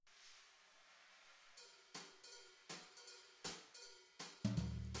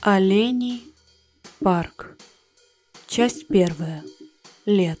Оленей парк. Часть 1.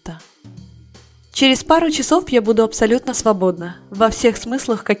 Лето. Через пару часов я буду абсолютно свободна, во всех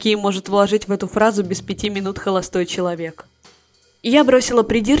смыслах, какие может вложить в эту фразу без 5 минут холостой человек. Я бросила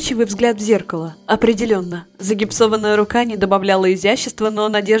придирчивый взгляд в зеркало. Определенно, загипсованная рука не добавляла изящества, но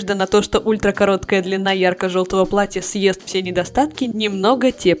надежда на то, что ультракороткая длина ярко-желтого платья съест все недостатки,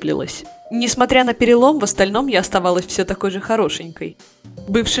 немного теплилась. Несмотря на перелом, в остальном я оставалась все такой же хорошенькой.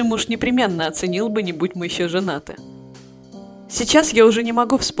 Бывший муж непременно оценил бы, не будь мы еще женаты. Сейчас я уже не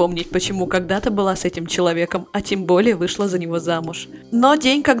могу вспомнить, почему когда-то была с этим человеком, а тем более вышла за него замуж. Но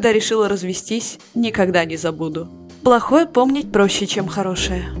день, когда решила развестись, никогда не забуду. Плохое помнить проще, чем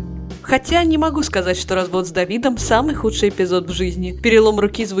хорошее. Хотя не могу сказать, что развод с Давидом – самый худший эпизод в жизни. Перелом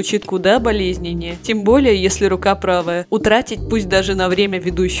руки звучит куда болезненнее, тем более, если рука правая. Утратить, пусть даже на время,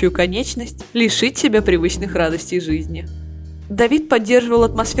 ведущую конечность, лишить себя привычных радостей жизни. Давид поддерживал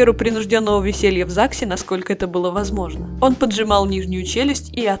атмосферу принужденного веселья в ЗАГСе, насколько это было возможно. Он поджимал нижнюю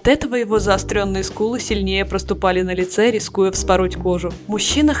челюсть, и от этого его заостренные скулы сильнее проступали на лице, рискуя вспороть кожу.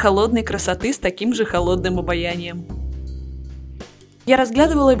 Мужчина холодной красоты с таким же холодным обаянием. Я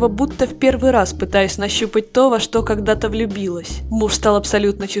разглядывала его будто в первый раз, пытаясь нащупать то, во что когда-то влюбилась. Муж стал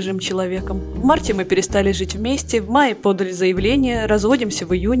абсолютно чужим человеком. В марте мы перестали жить вместе, в мае подали заявление, разводимся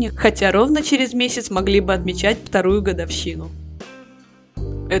в июне, хотя ровно через месяц могли бы отмечать 2-ю годовщину.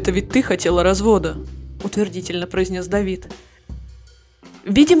 «Это ведь ты хотела развода», — утвердительно произнес Давид.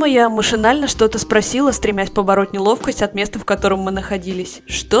 Видимо, я машинально что-то спросила, стремясь побороть неловкость от места, в котором мы находились.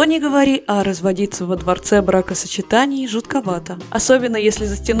 Что ни говори, а разводиться во дворце бракосочетаний жутковато. Особенно, если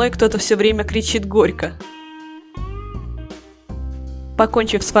за стеной кто-то все время кричит горько.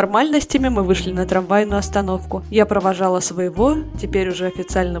 Покончив с формальностями, мы вышли на трамвайную остановку. Я провожала своего, теперь уже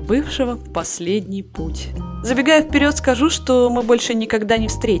официально бывшего, в последний путь. Забегая вперед, скажу, что мы больше никогда не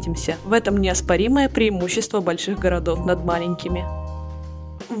встретимся. В этом неоспоримое преимущество больших городов над маленькими.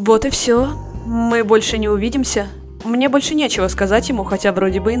 Вот и все. Мы больше не увидимся. Мне больше нечего сказать ему, хотя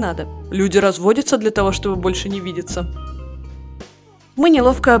вроде бы и надо. Люди разводятся для того, чтобы больше не видеться. Мы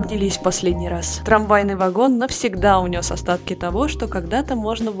неловко обнялись в последний раз. Трамвайный вагон навсегда унес остатки того, что когда-то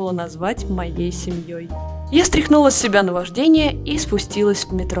можно было назвать моей семьей. Я стряхнула с себя наваждение и спустилась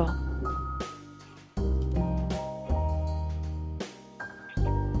в метро.